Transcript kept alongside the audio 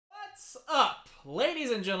What's up, ladies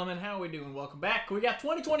and gentlemen? How are we doing? Welcome back. We got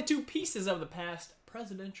 2022 Pieces of the Past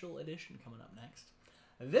Presidential Edition coming up next.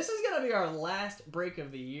 This is going to be our last break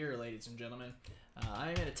of the year, ladies and gentlemen.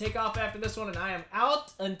 I'm going to take off after this one, and I am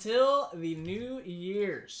out until the new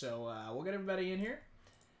year. So we'll get everybody in here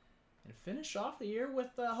and finish off the year with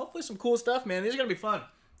hopefully some cool stuff, man. These are going to be fun.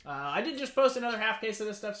 I did just post another half case of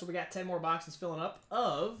this stuff, so we got 10 more boxes filling up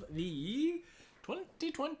of the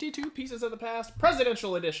 2022 Pieces of the Past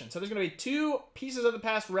Presidential Edition. So there's going to be 2 Pieces of the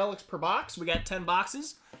Past relics per box. We got 10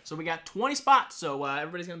 boxes, so we got 20 spots. So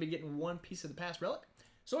everybody's going to be getting 1 Piece of the Past relic.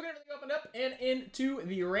 So we'll get everything opened up and into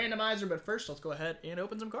the randomizer. But first, let's go ahead and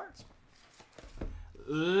open some cards.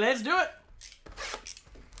 Let's do it.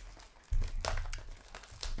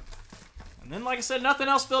 And then, like I said, nothing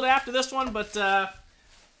else filled after this one, but I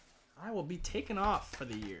will be taking off for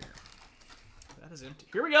the year. That is empty.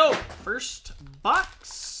 Here we go. First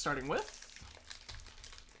box, starting with.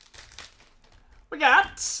 We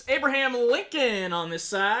got Abraham Lincoln on this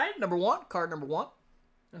side. Number 1, card number 1.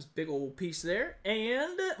 That's a big old piece there.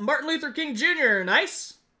 And Martin Luther King Jr.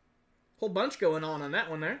 Nice. Whole bunch going on that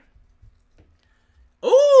one there.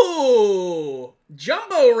 Ooh!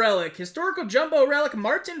 Jumbo relic. Historical jumbo relic,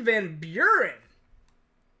 Martin Van Buren.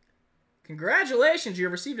 Congratulations, you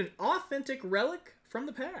have received an authentic relic from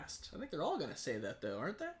the past. I think they're all going to say that, though,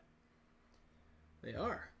 aren't they? They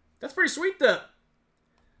are. That's pretty sweet, though.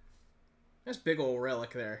 That's big old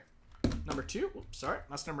relic there. Number 2. Oops, sorry.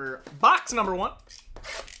 That's box number 1.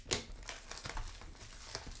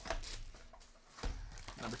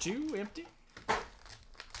 Number 2, empty.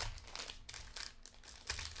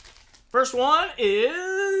 First one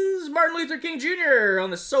is Martin Luther King Jr. on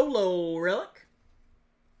the solo relic.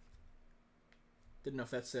 Didn't know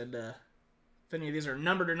if that said if any of these are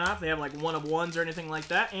numbered or not. If they have like 1 of 1s or anything like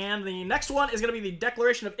that. And the next one is going to be the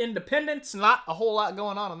Declaration of Independence. Not a whole lot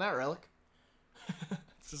going on that relic.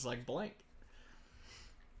 It's just like blank.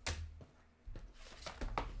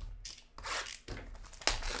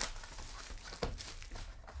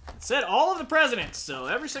 It said all of the presidents, so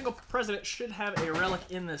every single president should have a relic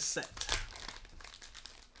in this set.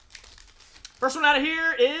 First one out of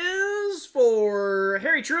here is for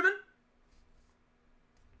Harry Truman.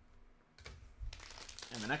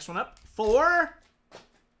 And the next one up for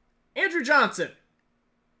Andrew Johnson.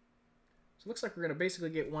 So it looks like we're going to basically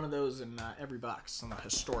get one of those in every box. Some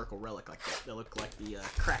historical relic like that. They look like the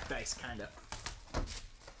cracked ice, kind of.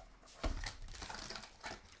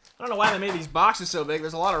 I don't know why they made these boxes so big.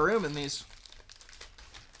 There's a lot of room in these.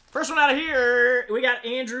 First one out of here, we got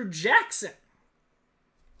Andrew Jackson.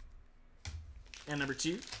 And number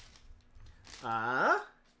 2. Hard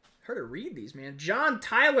to read these, man. John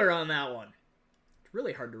Tyler on that one. It's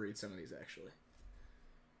really hard to read some of these, actually.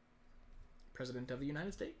 President of the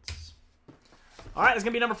United States. All right, it's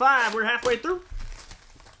going to be number 5. We're halfway through.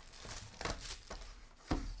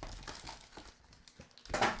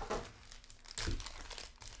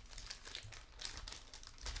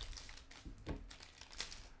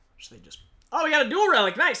 Oh, we got a dual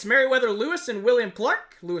relic. Nice. Meriwether Lewis and William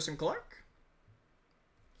Clark. Lewis and Clark.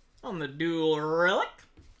 On the dual relic.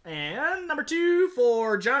 And number 2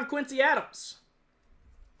 for John Quincy Adams.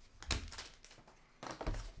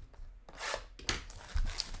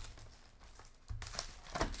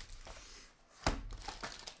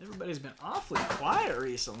 Everybody's been awfully quiet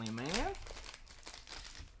recently, man.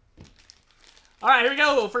 All right, here we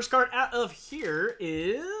go. First card out of here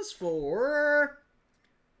is for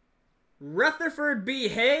Rutherford B.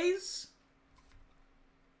 Hayes.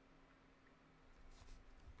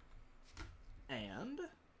 And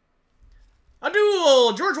a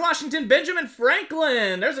duel. George Washington, Benjamin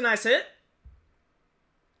Franklin. There's a nice hit.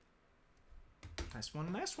 Nice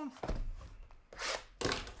one, nice one.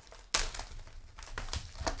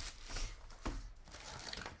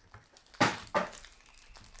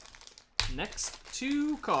 Next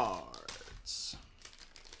 2 cards.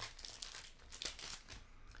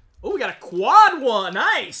 Oh, we got a quad one.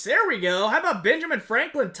 Nice. There we go. How about Benjamin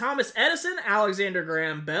Franklin, Thomas Edison, Alexander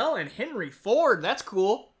Graham Bell, and Henry Ford? That's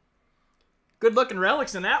cool. Good looking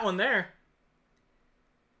relics in that one there.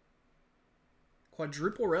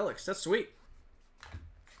 Quadruple relics. That's sweet.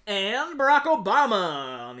 And Barack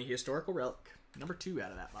Obama on the historical relic. Number 2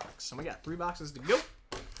 out of that box. So we got 3 boxes to go.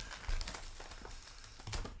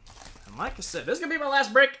 And like I said, this is going to be my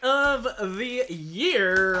last break of the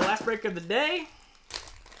year. Last break of the day.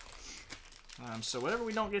 So whatever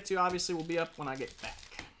we don't get to, obviously, will be up when I get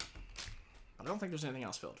back. I don't think there's anything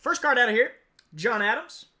else filled. First card out of here, John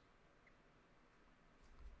Adams.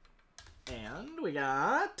 And we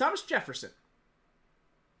got Thomas Jefferson.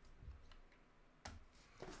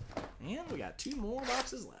 And we got 2 more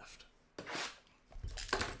boxes left.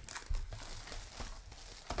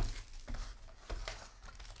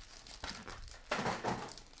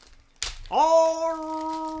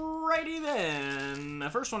 Alrighty then. The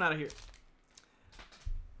first one out of here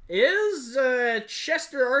is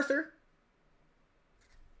Chester Arthur.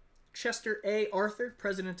 Chester A. Arthur,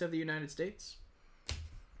 President of the United States.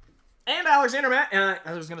 And Alexander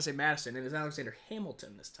I was going to say Madison. It is Alexander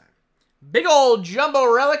Hamilton this time. Big old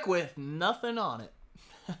jumbo relic with nothing on it.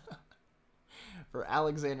 For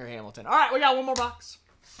Alexander Hamilton. All right, we got one more box.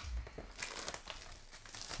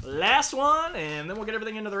 Last one, and then we'll get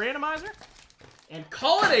everything into the randomizer. And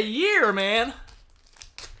call it a year, man.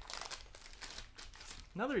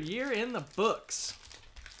 Another year in the books.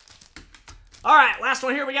 All right, last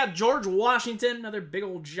one here. We got George Washington. Another big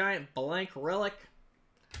old giant blank relic.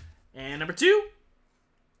 And number 2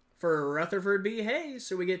 for Rutherford B. Hayes.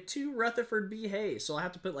 So we get 2 Rutherford B. Hayes. So I'll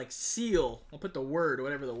have to put like seal. I'll put the word,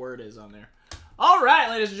 whatever the word is on there. All right,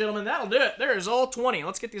 ladies and gentlemen, that'll do it. There's all 20.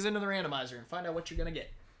 Let's get these into the randomizer and find out what you're going to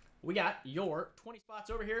get. We got your 20 spots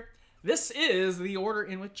over here. This is the order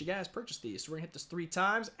in which you guys purchased these. So we're going to hit this 3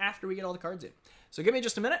 times after we get all the cards in. So give me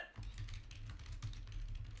just a minute.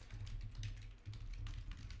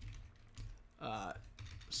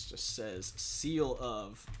 This just says seal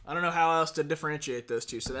of. I don't know how else to differentiate those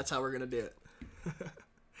two, so that's how we're going to do it.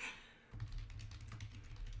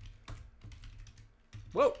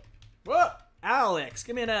 Whoa. Whoa. Alex,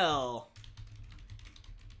 give me an L.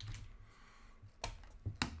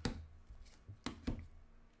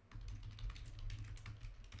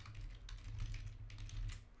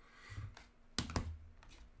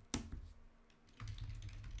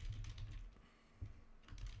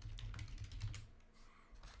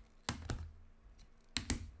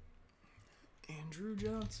 Andrew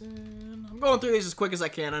Johnson. I'm going through these as quick as I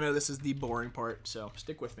can. I know this is the boring part, so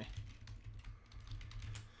stick with me.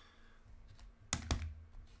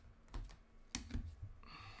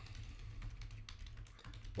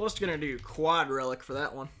 We're just going to do quad relic for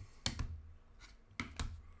that one.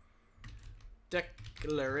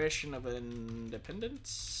 Declaration of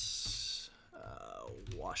Independence.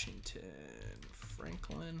 Washington,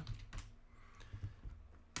 Franklin.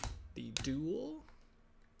 The duel.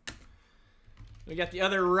 We got the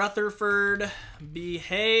other Rutherford B.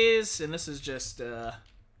 Hayes, and this is just, I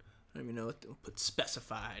don't even know what to put,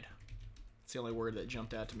 specified. It's the only word that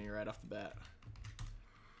jumped out to me right off the bat.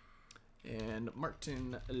 And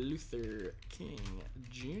Martin Luther King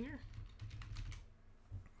Jr.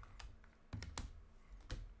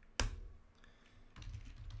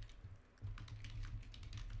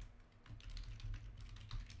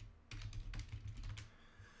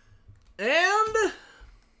 And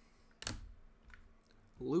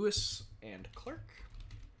Lewis and Clark.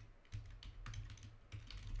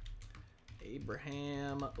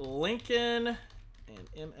 Abraham Lincoln.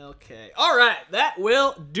 And MLK. All right, that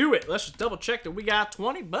will do it. Let's just double check that we got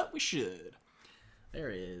 20, but we should. There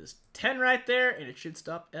is 10 right there, and it should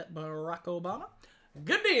stop at Barack Obama.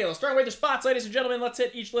 Good deal. Starting with your spots, ladies and gentlemen. Let's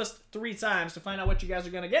hit each list 3 times to find out what you guys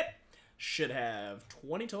are going to get. Should have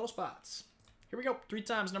 20 total spots. Here we go. 3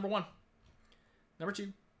 times. Number 1. Number 2.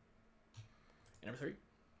 And number 3.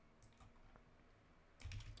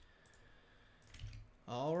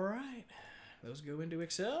 All right. Those go into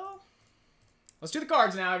Excel. Let's do the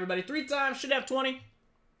cards now, everybody. 3 times, should have 20.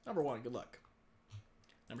 Number 1, good luck.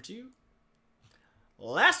 Number 2.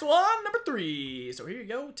 Last one, number 3. So here you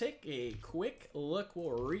go. Take a quick look.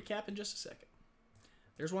 We'll recap in just a second.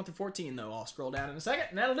 There's 1 through 14, though. I'll scroll down in a second,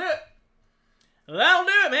 and that'll do it. That'll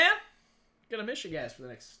do it, man. Gonna miss you guys for the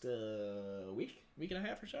next week and a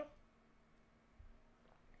half or so.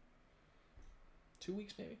 2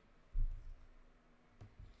 weeks, maybe.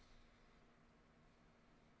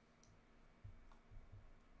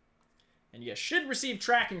 And you should receive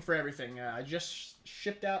tracking for everything. I just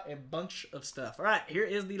shipped out a bunch of stuff. All right, here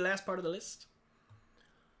is the last part of the list.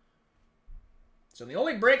 So the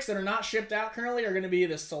only breaks that are not shipped out currently are going to be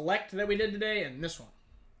the Select that we did today and this one.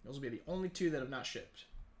 Those will be the only 2 that have not shipped.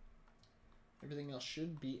 Everything else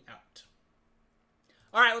should be out.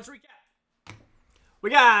 All right, let's recap. We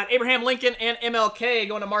got Abraham Lincoln and MLK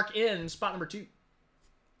going to Mark in spot number 2.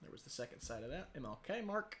 There was the second side of that. MLK,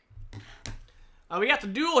 Mark. We got the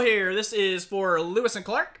duel here. This is for Lewis and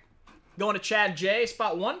Clark. Going to Chad J,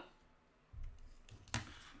 spot 1.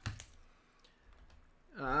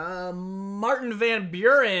 Martin Van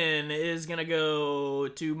Buren is going to go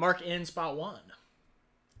to Mark N, spot 1.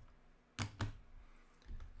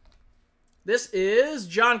 This is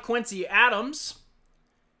John Quincy Adams.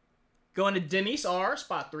 Going to Denise R,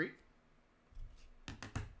 spot 3.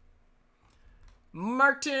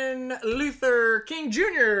 Martin Luther King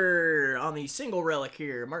Jr. on the single relic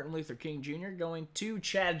here. Martin Luther King Jr. going to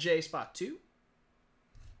Chad J, spot 2.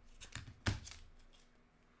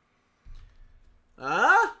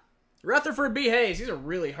 Rutherford B. Hayes. These are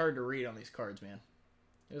really hard to read on these cards, man.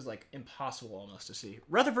 It was like impossible almost to see.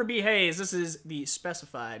 Rutherford B. Hayes. This is the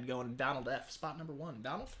specified going to Donald F. Spot number 1.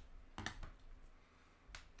 Donald.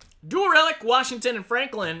 Dual relic, Washington and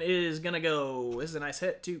Franklin is going to go. This is a nice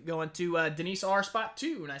hit. Going to Denise R. Spot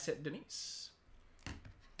 2. Nice hit, Denise.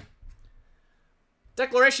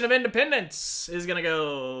 Declaration of Independence is going to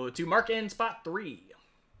go to Mark N. Spot 3.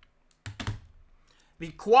 The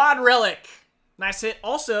Quad Relic. Nice hit.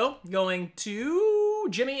 Also going to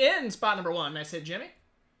Jimmy N. Spot number 1. Nice hit, Jimmy.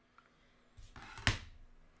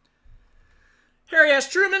 Harry S.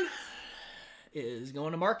 Truman is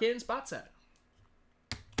going to Mark N. Spot 7.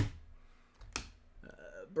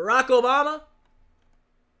 Barack Obama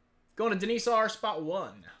going to Denise R. Spot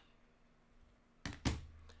 1.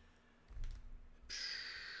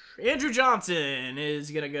 Andrew Johnson is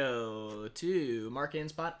going to go to Mark N.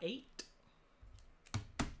 Spot 8.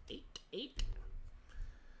 8.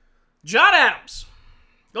 John Adams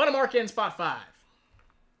going to Mark N. Spot 5.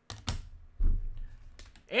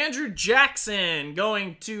 Andrew Jackson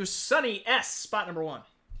going to Sonny S. Spot number 1.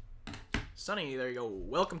 Sonny, there you go.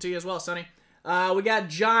 Welcome to you as well, Sonny. We got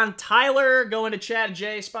John Tyler going to Chad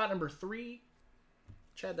J, spot number 3.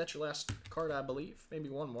 Chad, that's your last card, I believe. Maybe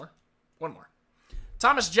one more. One more.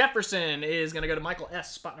 Thomas Jefferson is going to go to Michael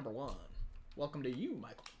S, spot number 1. Welcome to you,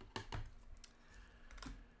 Michael.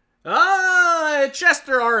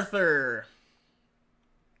 Chester Arthur.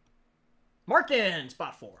 Mark N,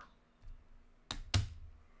 spot 4.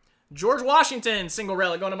 George Washington, single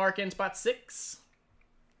relic, going to Mark N, spot 6.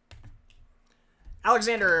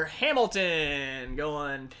 Alexander Hamilton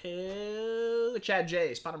going to Chad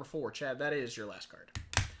J, spot number 4. Chad, that is your last card.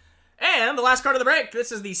 And the last card of the break,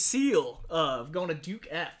 this is the seal of going to Duke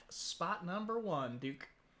F, spot number 1, Duke.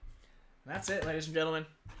 And that's it, ladies and gentlemen.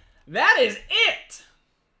 That is it!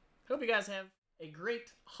 Hope you guys have a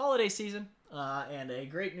great holiday season and a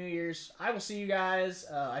great New Year's. I will see you guys.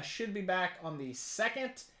 I should be back on the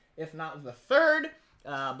 2nd, if not the 3rd.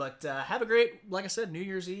 But have a great, like I said, New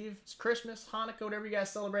Year's Eve. It's Christmas, Hanukkah, whatever you guys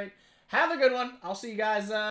celebrate. Have a good one. I'll see you guys